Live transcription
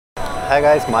Hi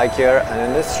guys, Mike here, and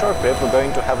in this short clip we're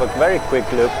going to have a very quick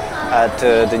look at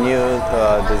the new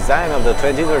design of the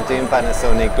 2013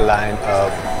 Panasonic line of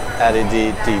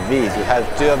LED TVs. We have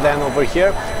two of them over here.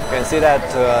 You can see that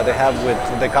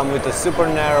they come with a super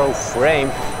narrow frame.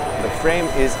 The frame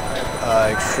is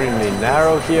extremely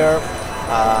narrow here.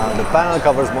 The panel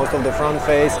covers most of the front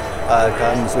face,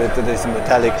 comes with these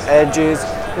metallic edges.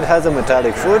 It has a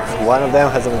metallic foot, one of them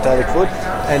has a metallic foot,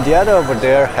 and the other over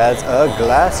there has a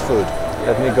glass foot.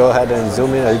 Let me go ahead and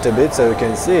zoom in a little bit so you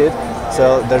can see it.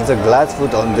 So there's a glass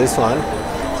foot on this one.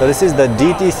 So this is the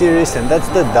DT series and that's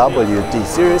the WT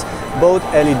series, both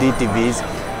LED TVs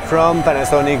from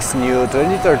Panasonic's new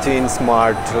 2013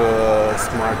 Smart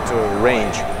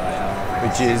range,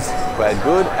 which is quite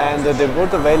good, and they're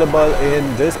both available in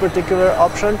this particular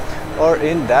option or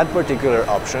in that particular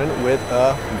option with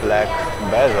a black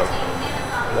bezel.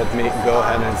 Let me go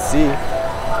ahead and see.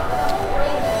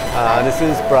 This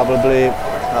is probably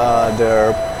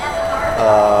their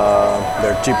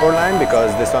cheaper line,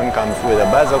 because this one comes with a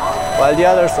bezel, while the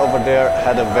others over there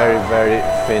had a very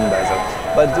thin bezel.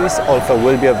 But this also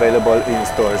will be available in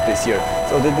stores this year.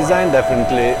 So the design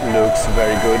definitely looks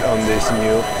very good on this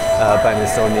new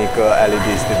Panasonic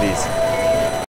LED TVs.